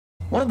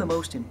One of the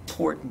most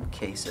important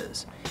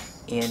cases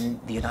in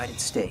the United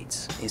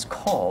States is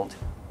called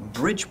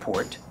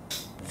Bridgeport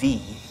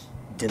v.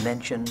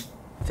 Dimension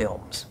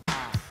Films.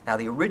 Now,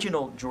 the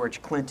original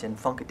George Clinton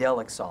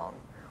Funkadelic song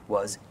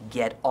was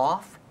 "Get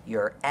Off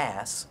Your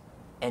Ass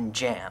and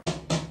Jam."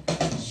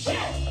 If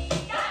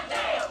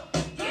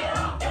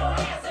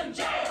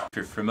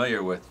you're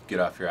familiar with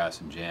 "Get Off Your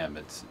Ass and Jam,"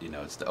 it's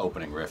the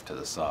opening riff to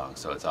the song,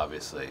 so it's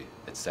obviously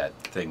that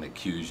thing that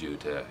cues you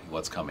to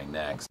what's coming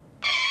next.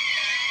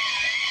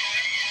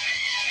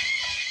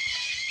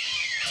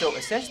 So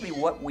essentially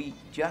what we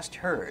just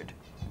heard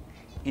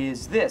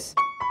is this.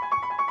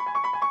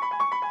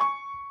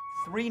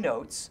 3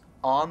 notes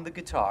on the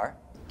guitar.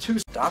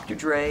 Dr.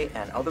 Dre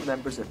and other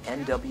members of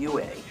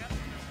NWA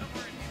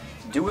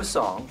do a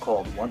song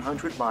called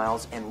 100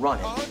 Miles and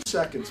Running.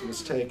 Seconds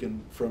was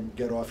taken from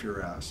 "Get Off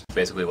Your Ass."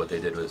 Basically what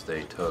they did was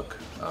they took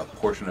a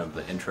portion of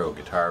the intro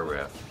guitar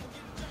riff,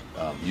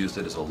 used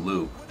it as a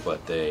loop,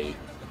 but they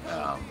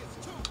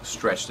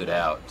stretched it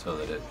out so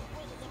that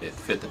it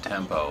fit the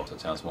tempo, so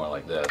it sounds more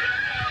like this.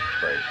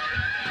 Right.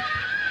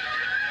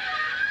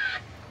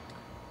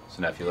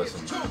 So now if you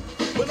listen,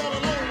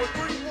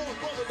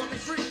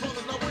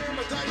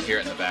 you hear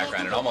it in the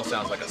background, it almost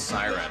sounds like a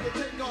siren.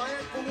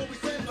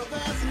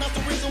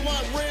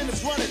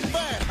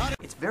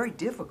 It's very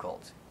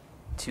difficult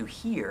to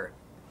hear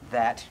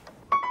that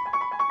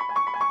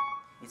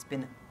it's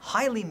been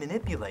highly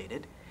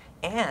manipulated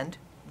and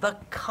the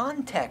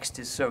context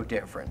is so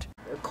different.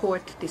 A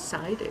court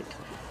decided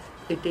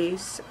it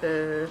is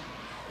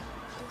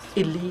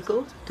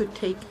illegal to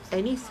take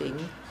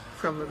anything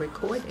from a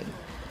recording,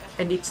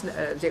 and it's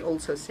they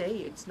also say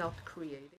it's not created.